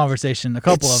had a conversation, a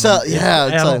couple of It's them. so-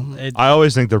 yeah, it's I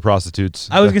always think they're prostitutes.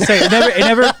 I was gonna say it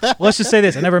never. Let's just say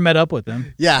this: I never met up with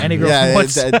them. yeah, Any girl yeah, from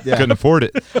it's- WhatsApp. yeah. Couldn't afford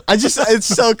it. It's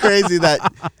so crazy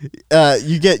that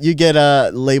you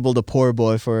get labeled a poor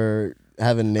boy for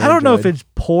having an I don't know if Android. it's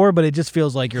poor, but it just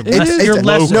feels like you're It's- less. it's- You're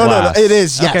less. low no, class. it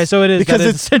is. Yes. Okay, so it is because that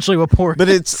is it's essentially what poor. but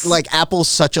it's like Apple's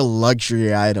such a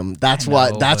luxury item. That's I why.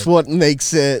 know, That's but- what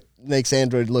makes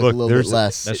Android look a Look, little bit there's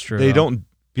less. That's true. They though. don't.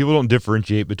 People don't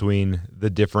differentiate between the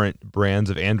different brands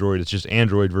of Android. It's just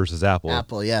Android versus Apple.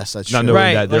 Apple, yes, that's Not true. knowing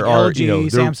right. that there like are, LG, you know,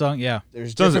 there- Samsung. Yeah.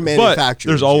 There's Doesn't- different but manufacturers.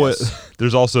 there's always yes.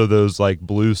 there's also those like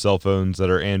blue cell phones that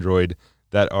are Android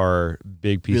that are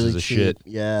big pieces really of cheap. shit,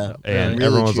 Yeah, and really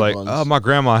everyone's cheap like, ones. "Oh, my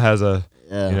grandma has a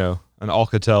yeah. you know an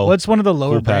Alcatel." What's one of the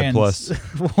lower Full pad brands? plus.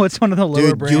 What's one of the lower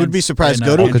Dude, brands? you would be surprised. in,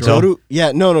 Go to Android? Alcatel. go to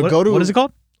yeah no What, go to what is it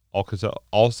called?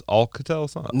 Alcatel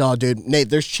something. No, dude, Nate,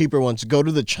 there's cheaper ones. Go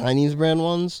to the Chinese brand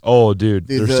ones. Oh, dude,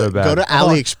 Dude, they're so bad. Go to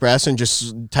AliExpress and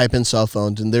just type in cell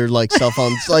phones, and they're like cell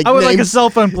phones. Like I would like a names- cell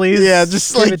phone, please. Yeah,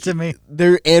 just give like- it to me.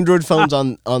 They're Android phones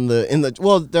on the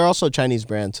well, they're also Chinese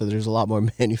brands, so there's a lot more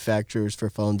manufacturers for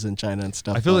phones in China and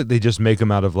stuff. I feel but- like they just make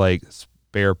them out of like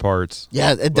spare parts,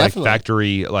 yeah, it like definitely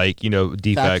factory, like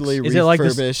defects. factory Is it like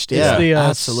this? refurbished. It's yeah, the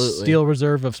absolutely. steel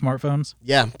reserve of smartphones.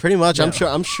 Yeah, pretty much. Yeah.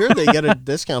 I'm sure they get a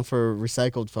discount for a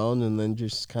recycled phone, and then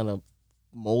just kind of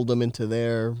mold them into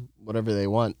their whatever they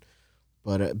want.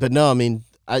 But no, I mean,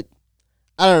 I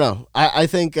don't know. I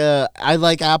think I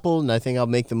like Apple, and I think I'll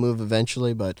make the move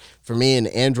eventually. But for me, an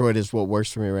Android is what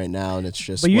works for me right now, and it's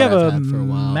just. But you what have I've a had for a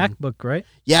while. MacBook, right?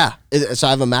 Yeah, so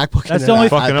I have a MacBook. That's and the only- an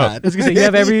Fucking up. iPad. I was gonna say you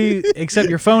have every except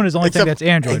your phone is the only thing Except- that's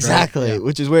Android. exactly, Right? Yeah.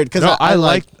 which is weird because No, I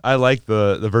like. I like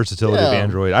the versatility of Yeah.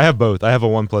 Android. I have both. I have a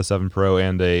OnePlus 7 Pro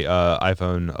and a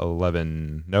iPhone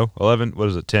 11. No, 11. What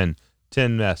is it? 10.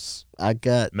 10s. I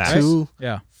got Max. two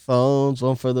Yeah. phones,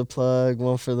 one for the plug,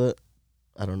 one for the.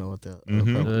 I don't know what the.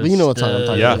 Mhm. Well, you know what time I'm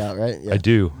talking Yeah. about, right? Yeah. I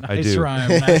do. I Nice do. rhyme.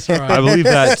 Nice rhyme. I believe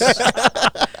that's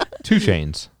 2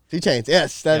 Chains. 2 Chainz.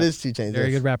 Yes, that Yeah. is 2 Chainz. Very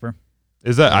yes. good rapper.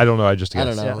 Is that? I don't know. I just I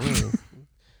guessed. don't know. Yeah.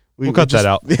 We'll cut that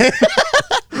out.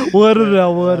 What the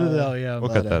hell? What the hell? Yeah. We'll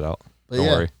But, cut that out. But Don't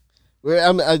yeah.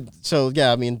 worry. So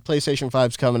yeah, I mean, PlayStation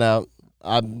 5's coming out.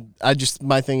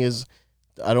 My thing is,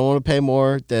 I don't want to pay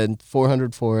more than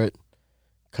 $400 for it,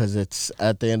 because it's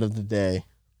at the end of the day.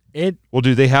 It Well,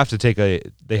 dude, they have to take a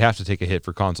hit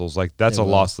for consoles. Like that's They a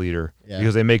will. loss leader Yeah.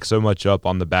 because they make so much up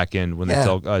on the back end when they Yeah.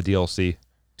 sell DLC.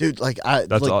 Dude, like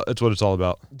That's all, that's what it's all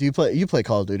about. do you play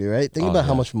Call of Duty, right? Think Oh, about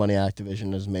how yeah. much money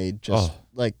Activision has made just Oh.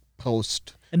 like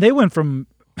post. and they went from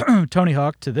Tony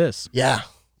Hawk to this. Yeah.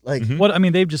 Like Mhm. What I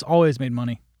mean, they've just always made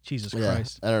money. Jesus yeah,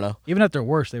 Christ. I don't know. Even at their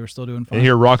worst, they were still doing fine. And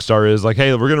here Rockstar is like,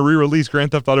 hey, we're gonna re-release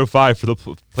Grand Theft Auto 5 for the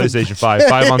PlayStation 5,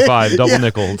 5-on-5, double Yeah.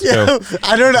 nickel. Let's Yeah, go.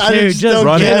 I don't know. I Dude, just just don't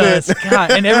run get get us. it.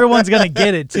 God, and everyone's gonna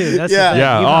get it too. That's Yeah. the thing.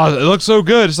 Yeah. Even- Oh, it looks so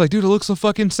good. It's like, dude, it looks the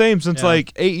fucking same since Yeah.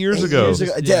 like 8 years 8 ago. years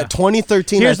ago. Yeah. Yeah,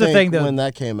 2013. Here's I the think, thing, though. when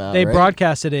that came out, they right?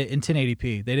 broadcasted it in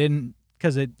 1080p. They didn't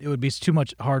because it would be too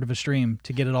much hard of a stream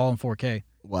to get it all in 4K.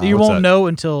 Wow. You What's won't that? know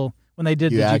until when they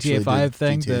did You the actually GTA did 5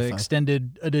 thing, GTA the 5.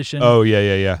 extended edition. Oh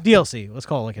yeah. DLC. Let's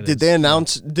call it like it is. Did they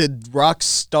announce? Did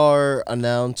Rockstar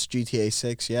announce GTA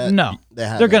 6 yet? No, they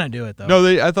haven't. they're gonna do it though. No,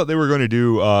 I thought they were going to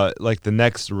do like the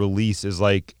next release is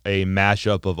like a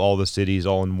mashup of all the cities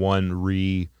all in one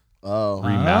Oh,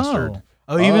 remastered.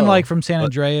 Oh, even Oh. like from San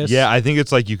Andreas. Yeah, I think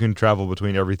it's like you can travel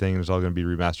between everything and it's all going to be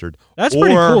remastered. that's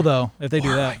pretty Or- cool though. If they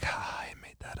do that, God, I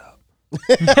made that up.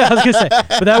 yeah, I was gonna say,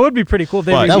 but that would be pretty cool. If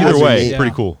they But That redo either was it. way, neat.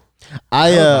 pretty cool.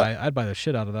 I'd buy the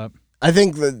shit out of that. I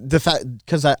think the fact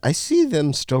because I see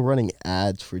them still running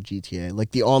ads for GTA,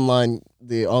 like the online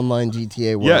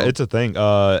GTA world. Yeah, it's a thing.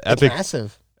 It's Epic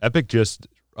massive. Epic just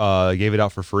gave it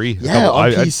out for free. Yeah,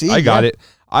 on PC, I got yeah. it.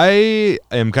 I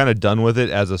am kind of done with it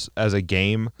as a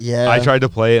game. Yeah, I tried to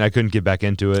play it and I couldn't get back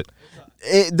into it.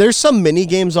 There's some mini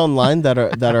games online that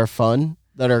are fun,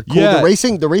 that are cool. Yeah.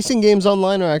 The racing games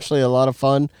online are actually a lot of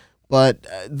fun, but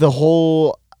the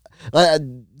whole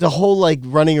like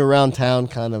running around town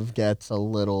kind of gets a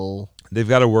little. They've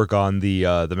got to work on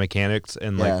the mechanics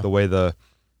and like Yeah. the way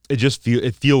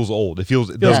it feels old. It feels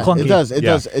Feels clunky. It does. It Yeah.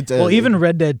 does. It, Well, even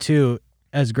Red Dead 2,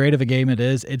 as great of a game it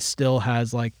is, it still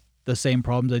has like the same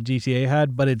problems that GTA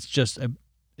had, but it's just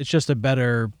a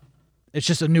better it's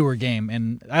just a newer game,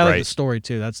 and I like the Right. story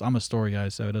too. I'm a story guy,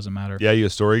 so it doesn't matter. Yeah, you a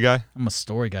story guy? I'm a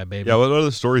story guy, baby. Yeah, what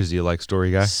other stories do you like,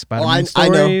 story guy? Spider-Man I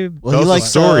know. story. Well, Tell he us likes a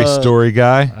story, story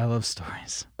guy. I love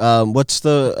stories. What's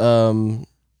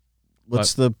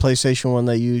the PlayStation one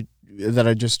that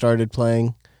I just started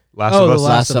playing? Last Oh, of The Us.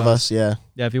 Last Last of Us, yeah.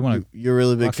 Yeah, if you want to You're a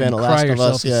really big fan of cry Last of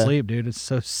yourself Us, to yeah. sleep, dude. It's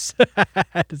so sad.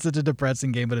 It's such a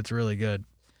depressing game, but it's really good.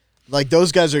 Like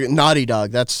those guys are Naughty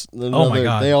Dog. That's another, Oh my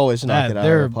God. They always knock That- it out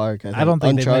they're- of the park. I don't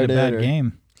think they made a bad or-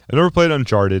 game. I never played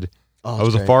Uncharted. Oh, I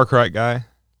was it's a Far Cry guy.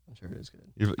 Uncharted is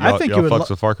good. I think you y'all would fucks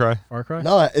with Far Cry. Far Cry.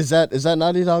 No, is that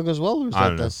Naughty Dog as well, or is I that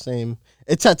don't know. the same?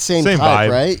 It's that same Same type,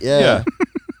 vibe. right? Yeah.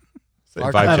 Same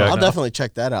Far vibe Cry. check. I'll definitely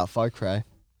check that out. Far Cry.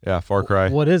 Yeah, Far Cry.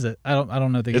 What is it? I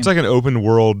don't know the game. It's like an open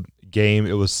world game.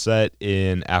 It was set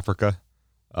in Africa.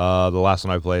 The last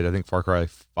one I played, I think Far Cry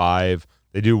 5.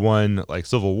 They do one like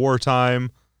Civil War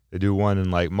time. They do one in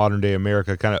like modern day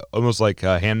America, kind of almost like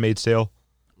Handmaid's Tale,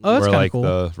 Oh, that's where kinda like cool.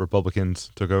 the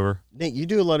Republicans took over. Nate, you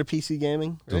do a lot of PC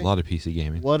gaming, There's right? a lot of PC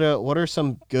gaming. What are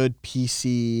some good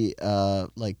PC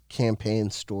like campaign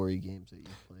story games that you've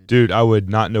played? Dude, I would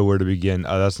not know where to begin.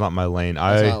 That's not my lane.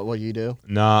 That's not what you do.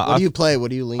 Nah, What do you play? What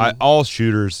do you lean? all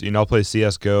shooters. You know, I'll play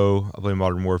CS:GO. I'll play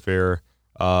Modern Warfare,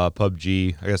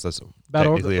 PUBG. I guess that's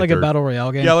battle technically like a third. battle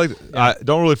royale game. Yeah, I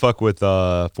don't really fuck with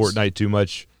Fortnite too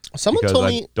much Someone because told I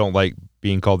me don't like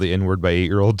being called the N-word by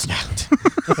 8-year-olds.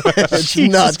 it's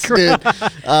Jesus nuts, dude. yeah,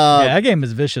 that game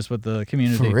is vicious with the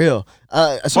community. For real.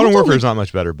 Modern Someone told Warfare me- is not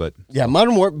much better, but Yeah,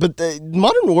 but the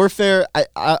Modern Warfare,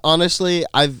 I honestly,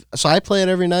 I play it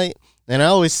every night, and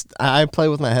I play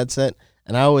with my headset,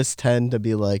 and I always tend to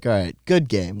be like, all right, good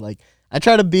game. Like, I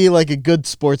try to be like a good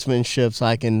sportsmanship so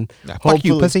I can fuck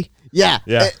you, hopefully- pussy. Yeah,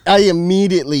 Yeah. I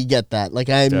immediately get that. Like,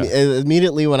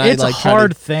 immediately when It's I a like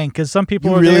hard thing because some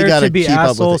people You are really there gotta to be keep up with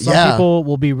assholes. it. Some Yeah. people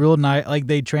will be real nice, like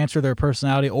they transfer their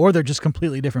personality, or they're just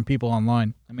completely different people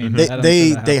online. I mean, They I'm sure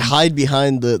they, that they happens. hide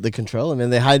behind the control. I mean,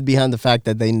 they hide behind the fact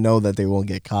that they know that they won't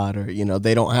get caught, or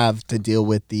they don't have to deal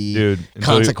with the Dude,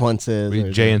 until consequences.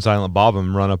 or Jay and Silent Bob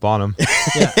them run up on him.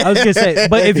 Yeah, I was gonna say,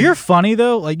 but if you're funny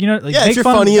though, like Yeah, if make you're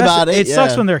fun, funny that's- about it, it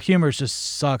sucks yeah. when their humor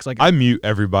just sucks. Like I mute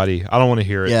everybody. I don't want to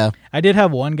hear it. Yeah, I did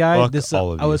have one guy. Fuck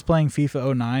all of I you. was playing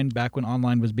FIFA 09 back when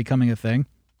online was becoming a thing,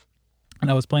 and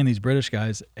I was playing these British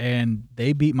guys, and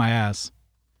they beat my ass.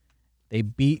 They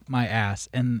beat my ass,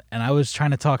 and I was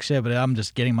trying to talk shit, but I'm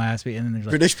just getting my ass beat. And then they're like,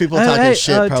 British people "Oh, talking hey,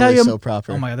 shit tell probably your- so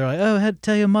proper. "Oh my god!" They're like, "Oh,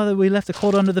 tell your mother we left a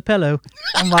coat under the pillow."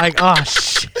 I'm like, "Oh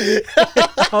shit!"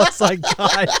 I was like,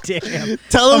 "God damn!"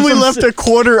 Tell them I'm we from left Si- a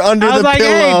quarter under I was the like,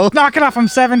 pillow. "Hey, knock it off! I'm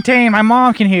 17. My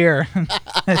mom can hear."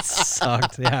 It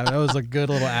sucked. Yeah, that was a good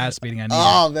little ass beating I needed.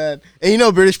 Oh man,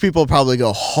 and British people probably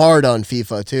go hard on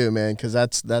FIFA too, man, because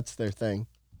that's their thing.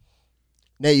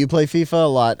 Nate, you play FIFA a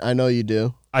lot. I know you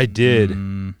do. I did.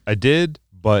 Mm. I did,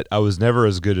 but I was never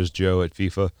as good as Joe at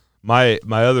FIFA. My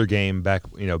other game back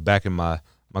in my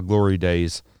glory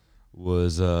days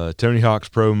was Tony Hawk's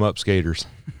Pro Mup Skaters.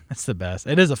 That's the best.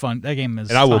 It is a fun. That game is.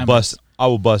 And I will timeless.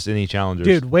 bust any challengers.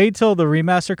 Dude, wait till the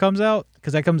remaster comes out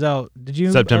because that comes out. Did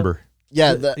you September.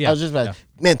 Yeah, Yeah, I was just about. yeah.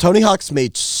 Man, Tony Hawk's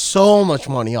made so much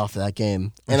money off of that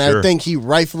game, and I Sure. think he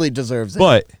rightfully deserves it.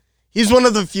 But He's one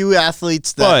of the few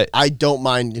athletes that But- I don't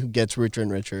mind who gets richer and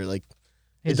richer. Like,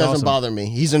 He's it doesn't awesome. bother me.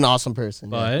 He's an awesome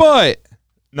person. yeah. But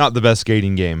not the best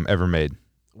skating game ever made.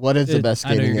 What is the best I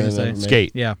know skating you're game gonna ever say. made?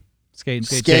 Skate. yeah, skate.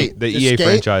 Skate. The Just EA Skate?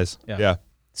 franchise. Yeah. Yeah.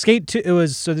 Skate 2. It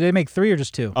was. So did they make 3 or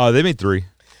just 2? They made 3.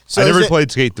 So I never is it- played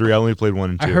Skate 3. I only played 1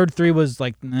 and 2. I heard 3 was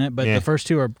like, but Yeah. the first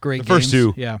 2 are great. the first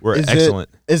games. 2 Yeah. were Is excellent.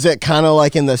 Is it kind of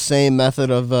like in the same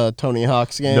method of Tony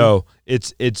Hawk's game? No,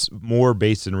 it's more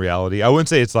based in reality. I wouldn't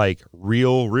say it's like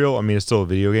real. I mean, it's still a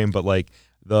video game, but like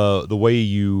the way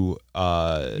you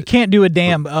You can't do a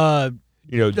damn.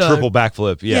 triple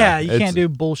backflip. Yeah, you it's- can't do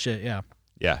bullshit. Yeah.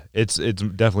 Yeah, it's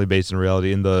definitely based in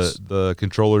reality, and the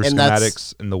controller And that's-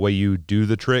 schematics and the way you do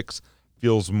the tricks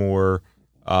feels more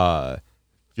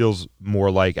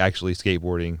like actually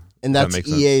skateboarding. And if that that's makes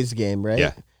sense. EA's game, right?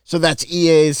 Yeah. So that's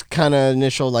EA's kind of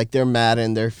initial, like their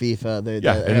Madden, their FIFA, they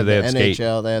Yeah, and they have Skate.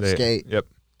 NHL, they have Skate. Yep,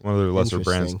 one of their lesser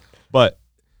brands. Interesting. But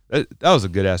that was a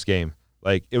good ass game.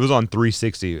 Like it was on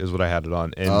 360 is what I had it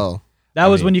on. And Oh, That I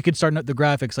was mean- when you could start the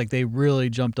graphics. Like they really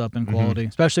jumped up Mm-hmm. in quality,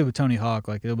 especially with Tony Hawk.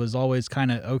 Like it was always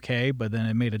kind of okay, but then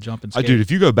it made a jump in skate. dude,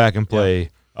 if you go back and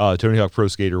play Tony Hawk Pro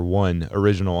Skater 1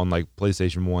 original on like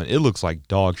PlayStation 1. It looks like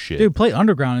dog shit. Dude, play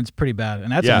Underground. It's pretty bad,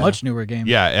 and that's Yeah. a much newer game.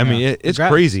 Yeah, I mean it's Graphics,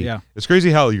 crazy. Yeah. It's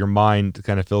crazy how your mind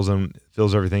kind of fills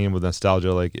everything in with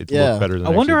nostalgia. Like it Yeah. looks better than I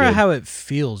wonder actually did. how it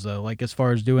feels though, like as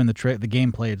far as doing the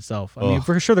gameplay itself. I mean, Ugh.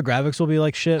 for sure the graphics will be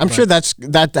like shit. I'm but sure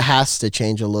that has to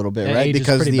change a little bit, It right? ages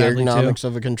Because pretty the badly, too. ergonomics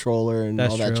of a controller and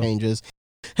That's all that true. changes.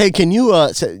 Hey, can you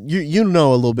so you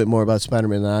know a little bit more about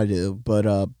Spider-Man than I do,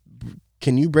 but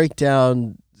can you break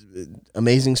down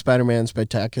Amazing Spider-Man,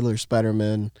 Spectacular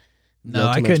Spider-Man? The No, I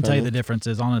Ultimate couldn't tell you Spider-Man? the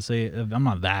differences. Honestly,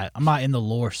 I'm not in the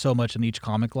lore so much in each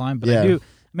comic line, but Yeah. I do.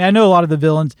 I mean, I know a lot of the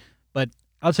villains, but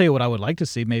I'll tell you what I would like to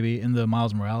see maybe in the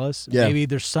Miles Morales. Yeah. Maybe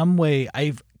there's some way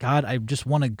I just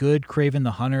want a good Kraven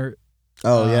the Hunter.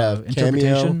 Oh yeah,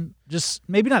 interpretation. cameo. Just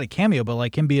maybe not a cameo, but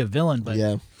like him be a villain. But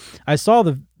Yeah, I saw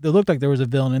it looked like there was a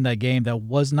villain in that game that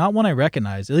was not one I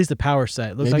recognized. At least the power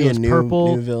set. It looked maybe like it was a new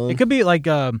purple. villain. It could be like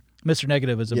Mr.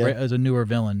 Negative as Yeah. as a newer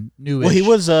villain. Newish. Well, he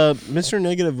was Mr.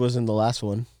 Negative was in the last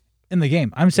one. in the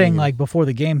game. I'm saying Yeah. like before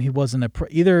the game, he wasn't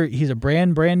either he's a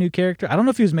brand new character. I don't know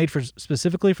if he was made for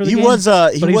specifically for the He game. was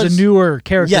but he's a newer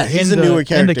character. Yeah, he's in a the, newer in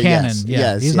the character, canon. yes, Yeah,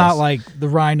 yes, he's yes. not like the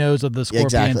rhinos of the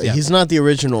scorpions. exactly. Yeah. He's not the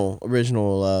original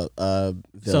villain.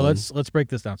 So let's break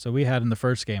this down. So we had in the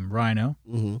first game Rhino,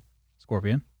 Mm-hmm.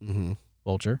 Scorpion, Mm-hmm.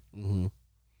 Vulture, Mm-hmm.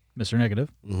 Mr. Negative,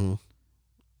 Mm-hmm.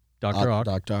 Doctor Ock,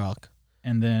 Dr. Ock.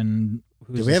 and then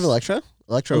who's Did we have Electra?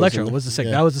 Electro Electro in was the six.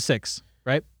 Yeah. That was the six,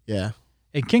 right? Yeah.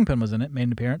 And Kingpin was in it, made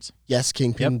an appearance. Yes,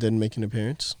 Kingpin Yep. didn't make an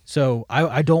appearance. So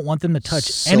I don't want them to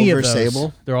touch any of Silver those.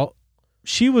 Sable. They're all.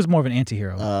 She was more of an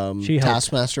anti-hero. She helped.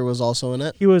 Taskmaster was also in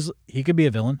it. He could be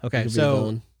a villain. Okay, He could be a so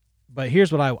villain. but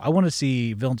here's what I want to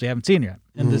see villains we haven't seen yet.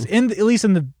 And Mhm. this at least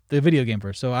in the video game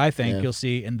first. So I think Yeah. you'll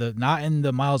see not in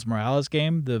the Miles Morales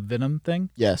game, the Venom thing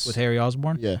Yes. with Harry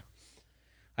Osborn. Yeah.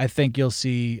 I think you'll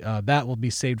see that will be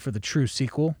saved for the true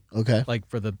sequel, Okay. like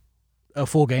for a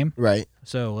full game. Right.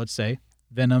 So let's say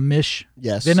Venom-ish,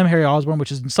 Yes. Venom Harry Osborn,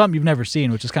 which is something you've never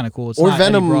seen, which is kind of cool. It's Or not Eddie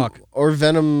Venom. Brock. Or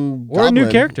Venom. Or a new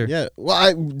Goblin. character. Yeah.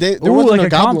 Well, there Ooh, wasn't like a a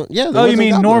goblin. Yeah. there Oh, you wasn't a mean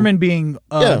goblin. Norman being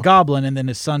Yeah. Goblin and then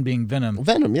his son being Venom?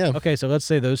 Venom. Yeah. Okay, so let's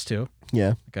say those two.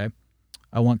 Yeah. Okay,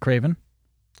 I want Kraven,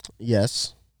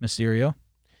 Yes. Mysterio.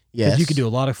 Yes. Because you could do a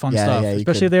lot of fun Yeah, stuff, yeah, you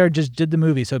especially could. if they just did the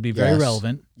movie, so it'd be very Yes.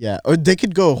 relevant. Yeah. Or they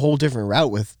could go a whole different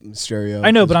route with Mysterio.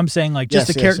 I know, but I'm saying like just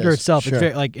Yes, the yes, character yes, itself. sure. It's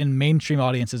very, like in mainstream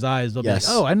audiences' eyes, they'll Yes.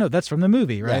 be like, "Oh, I know that's from the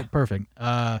movie, right? Yeah. Perfect."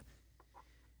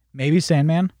 Maybe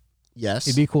Sandman. Yes.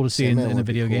 It'd be cool to see Sandman in a would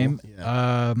be video cool, game.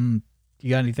 yeah. You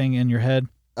got anything in your head?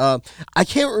 I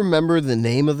can't remember the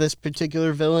name of this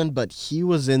particular villain, but he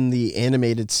was in the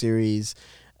animated series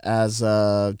as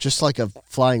just like a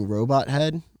flying robot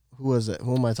head. Who was it?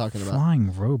 Who am I talking about?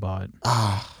 Flying robot.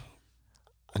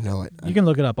 I know it. You can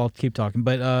look it up. I'll keep talking.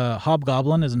 But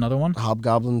Hobgoblin is another one.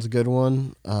 Hobgoblin's a good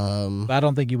one. But I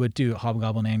don't think you would do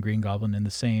Hobgoblin and Green Goblin in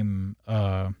the same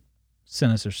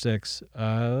Sinister Six.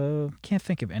 Can't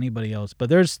think of anybody else.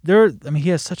 But I mean, he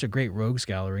has such a great rogues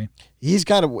gallery. He's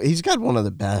got one of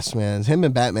the best, man. Him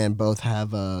and Batman both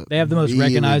have They have the most really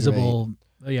recognizable.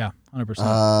 Yeah,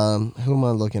 100%. Who am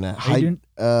I looking at?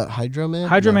 Hydro Man.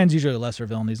 Hydro No. Man's usually a lesser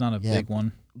villain. He's not a Yeah. big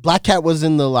one. Black Cat was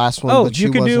in the last one. Oh, but she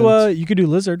you could wasn't. do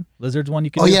Lizard. Lizard's one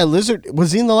you could. Oh do. yeah, Lizard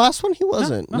was he in the last one? He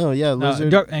wasn't. No, yeah,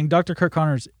 Lizard. And Dr. Kirk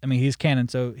Connors. I mean, he's canon,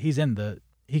 so he's in the.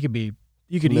 He could be.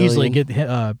 You could easily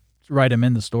Chameleon. write him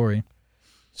in the story.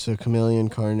 So Chameleon,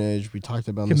 Carnage. We talked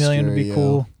about Chameleon would be Mysterio,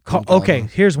 cool. Green Okay, Goblin.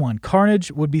 here's one.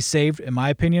 Carnage would be saved, in my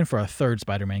opinion, for a third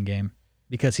Spider-Man game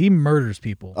because he murders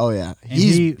people. Oh yeah, And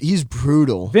he's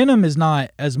brutal. Venom is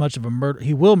not as much of a murder.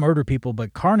 He will murder people,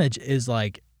 but Carnage is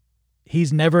like,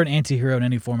 he's never an anti-hero in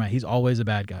any format. He's always a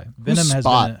bad guy. Venom has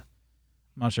Spot? been. I'm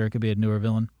not sure. It could be a newer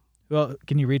villain. Well,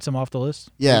 can you read some off the list?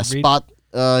 Yeah, Read- Spot.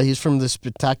 He's from the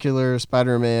Spectacular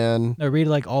Spider-Man. No, read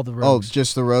like all the Oh, rogues.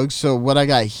 just the rogues. So what I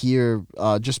got here,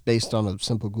 just based on a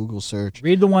simple Google search,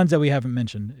 Read the ones that we haven't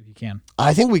mentioned, if you can.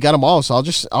 I think we got them all. So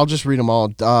I'll just read them all.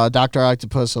 Dr.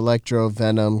 Octopus, Electro,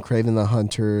 Venom, Kraven the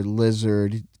Hunter,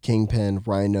 Lizard, Kingpin,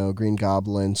 Rhino, Green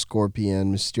Goblin,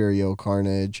 Scorpion, Mysterio,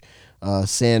 Carnage,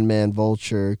 Sandman,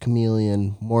 Vulture,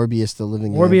 Chameleon, Morbius, the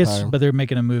Living Morbius, Vampire, but they're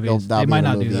making a movie. They'll- They that'll be might in a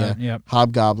not do movie, that. Yeah.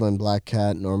 Hobgoblin, Black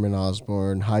Cat, Norman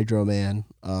Osborn, Hydro Man,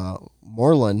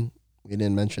 Morlun. We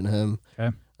didn't mention him.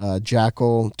 Okay.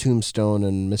 Jackal, Tombstone,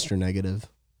 and Mr. Negative.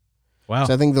 Wow.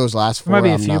 So I think those last There four. might be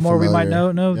a I'm few not more we might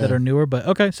familiar. know that Yeah. are newer, but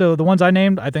okay. So the ones I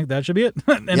named, I think that should be it,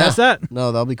 and that's that.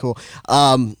 No, that'll be cool.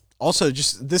 Also,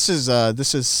 just this is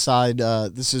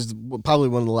probably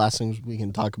one of the last things we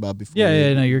can talk about before.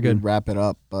 No, you're we good. wrap it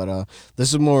up, but this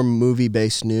is more movie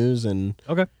based news and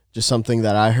Okay. just something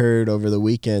that I heard over the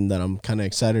weekend that I'm kind of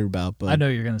excited about. But I know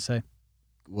what you're gonna say.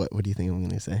 What do you think I'm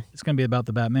gonna say? It's gonna be about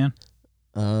the Batman,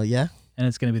 Yeah. and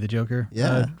it's gonna be the Joker.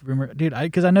 Yeah. Rumor, dude.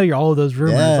 Because I know you're all of those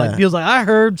rumors. Yeah. Like feels like I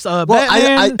heard Well,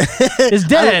 Batman is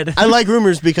dead. I like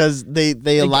rumors because they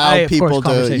allow of course, people to,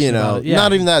 conversation about it. Yeah.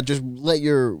 not even that, just let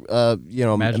your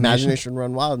imagination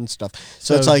run wild and stuff.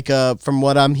 So it's like from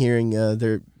what I'm hearing,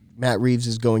 Matt Reeves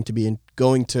is going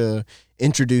to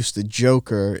introduce the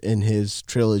Joker in his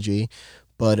trilogy,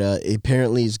 but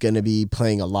apparently he's going to be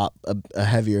playing a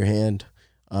heavier hand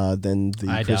than the.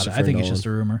 I doubt it. I think it's just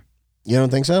a rumor. You don't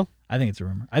think so? I think it's a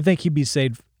rumor. I think he'd be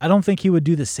saved. I don't think he would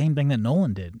do the same thing that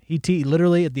Nolan did. He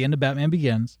literally at the end of Batman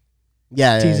Begins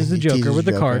teases the Joker with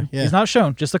the card. Yeah. He's not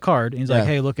shown, just the card. And he's like, Yeah.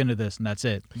 "Hey, look into this," and that's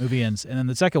it. Movie ends. And then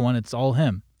the second one, it's all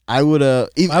him. I would.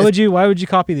 Why would you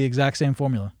copy the exact same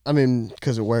formula? I mean,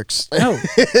 because it works. No,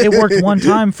 it worked one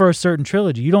time for a certain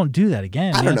trilogy. You don't do that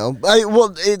again. I don't know.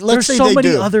 Let's There's say so they many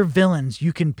do. other villains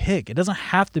you can pick. It doesn't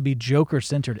have to be Joker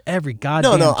centered every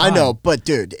goddamn No, time. I know, but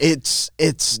dude, it's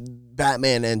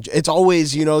Batman, and it's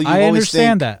always you I always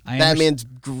understand think that. I Batman's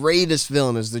greatest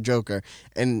villain is the Joker,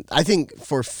 and I think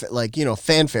for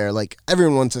fanfare, like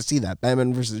everyone wants to see that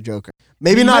Batman versus the Joker.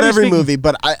 Maybe You not might be every speaking- movie,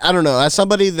 but I don't know. As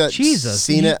somebody that's Jesus,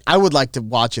 seen it, I would like to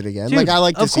watch it again. Dude, Like I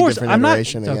like to of see course, different I'm not,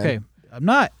 iteration again. Okay, I'm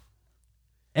not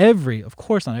of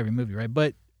course not every movie, right?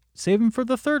 But save him for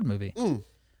the third movie. Mm.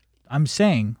 I'm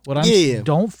saying what I'm Yeah.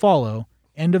 don't follow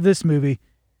end of this movie.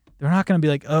 They're not going to be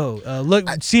like, look,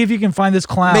 see if you can find this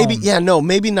clown.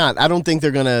 Maybe not. I don't think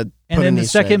they're gonna. And put then an the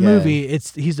Easter egg, second yeah. movie,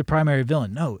 he's the primary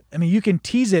villain. No, I mean you can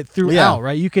tease it throughout,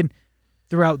 right? You can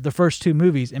throughout the first two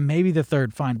movies, and maybe the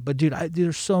third. Fine, but dude,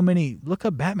 there's so many. Look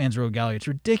up Batman's Rogue Gallery; it's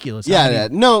ridiculous. Yeah.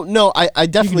 No. I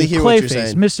definitely hear what you're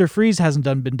saying. Mr. Freeze hasn't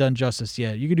been done justice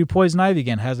yet. You could do Poison Ivy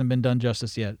again; hasn't been done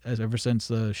justice yet, ever since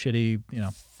the shitty,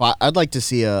 I'd like to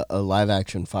see a live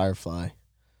action Firefly.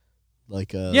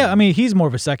 Like Yeah, I mean he's more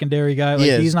of a secondary guy. Like He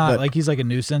is, he's not but- like he's like a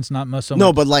nuisance, not most. So no,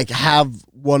 much. but like have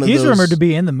one of He's those. rumored to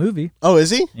be in the movie. Oh, is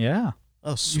he? Yeah.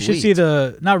 Oh, sweet. You should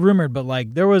see not rumored, but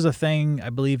like there was a thing, I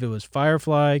believe it was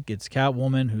Firefly, it's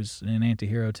Catwoman, who's an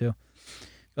anti-hero too.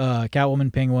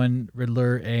 Catwoman, Penguin,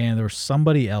 Riddler, and there was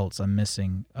somebody else I'm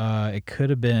missing. It could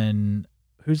have been,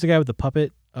 who's the guy with the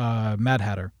puppet? Mad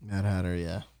Hatter. Mad Hatter,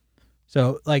 yeah.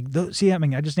 So like, I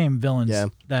mean, I just named villains Yeah.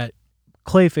 that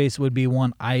Clayface would be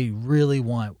one I really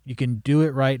want. You can do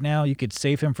it right now. You could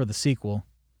save him for the sequel.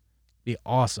 Be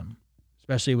awesome.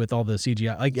 Especially with all the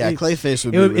CGI. Like Clayface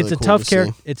would be really it's a cool tough to see.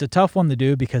 character. It's a tough one to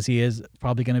do because he is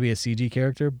probably going to be a CG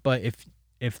character. But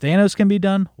if Thanos can be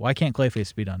done, why can't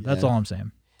Clayface be done? That's Yeah. all I'm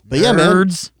saying. But yeah, man,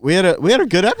 Nerds. we had a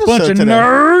good episode Bunch of today.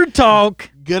 nerd talk.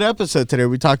 Good episode today.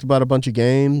 We talked about a bunch of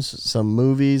games, some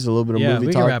movies, a little bit of Yeah, movie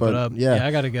we talk. can wrap but it up. Yeah,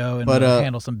 I got to go and But,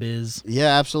 handle some biz.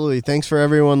 yeah, absolutely. Thanks for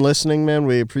everyone listening, man.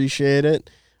 We appreciate it.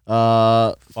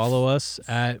 Follow us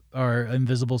at our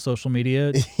invisible social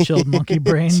media, Chilled Monkey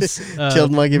Brains.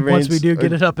 Chilled Monkey Brains. Once we do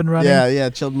get it up and running, Yeah,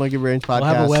 Chilled Monkey Brains podcast.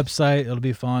 we'll have a website. It'll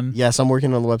be fun. Yes, I'm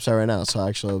working on the website right now, so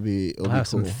actually it'll We'll be have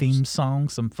cool. some theme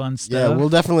songs, some fun Yeah, stuff.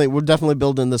 we're definitely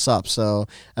building this up. So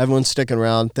everyone's sticking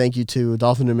around. Thank you to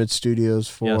Dolphin Image Studios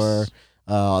for Yes.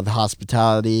 the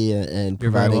hospitality and You're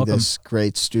very providing welcome. this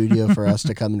great studio for us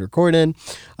to come and record in.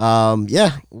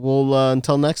 Yeah, we'll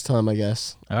until next time, I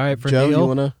guess. All right, for Joe,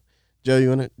 Neil. do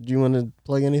you wanna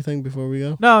plug anything before we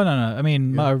go? No. I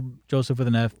mean, Joseph with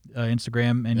an F,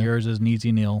 Instagram, and yours is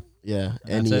Neezy Neil. Yeah,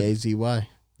 That's it. Neazy.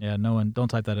 Yeah, no one. Don't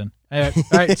type that in. All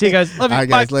right, see you guys. Love you. All right,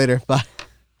 Bye. guys, later. Bye.